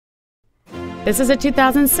This is a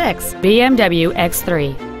 2006 BMW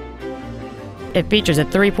X3. It features a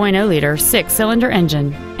 3.0-liter six-cylinder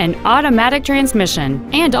engine, an automatic transmission,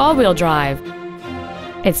 and all-wheel drive.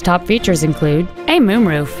 Its top features include a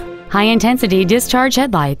moonroof, high-intensity discharge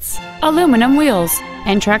headlights, aluminum wheels,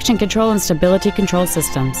 and traction control and stability control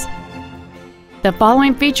systems. The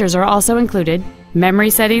following features are also included: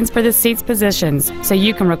 memory settings for the seat's positions so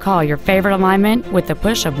you can recall your favorite alignment with the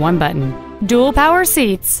push of one button, dual power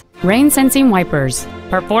seats, rain-sensing wipers,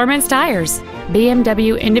 performance tires,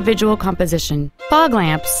 BMW individual composition, fog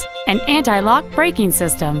lamps, an anti-lock braking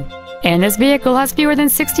system, and this vehicle has fewer than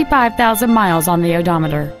 65,000 miles on the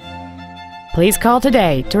odometer. Please call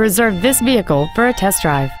today to reserve this vehicle for a test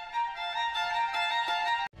drive.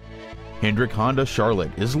 Hendrick Honda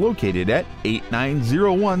Charlotte is located at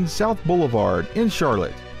 8901 South Boulevard in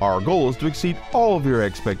Charlotte. Our goal is to exceed all of your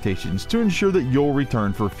expectations to ensure that you'll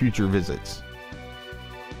return for future visits.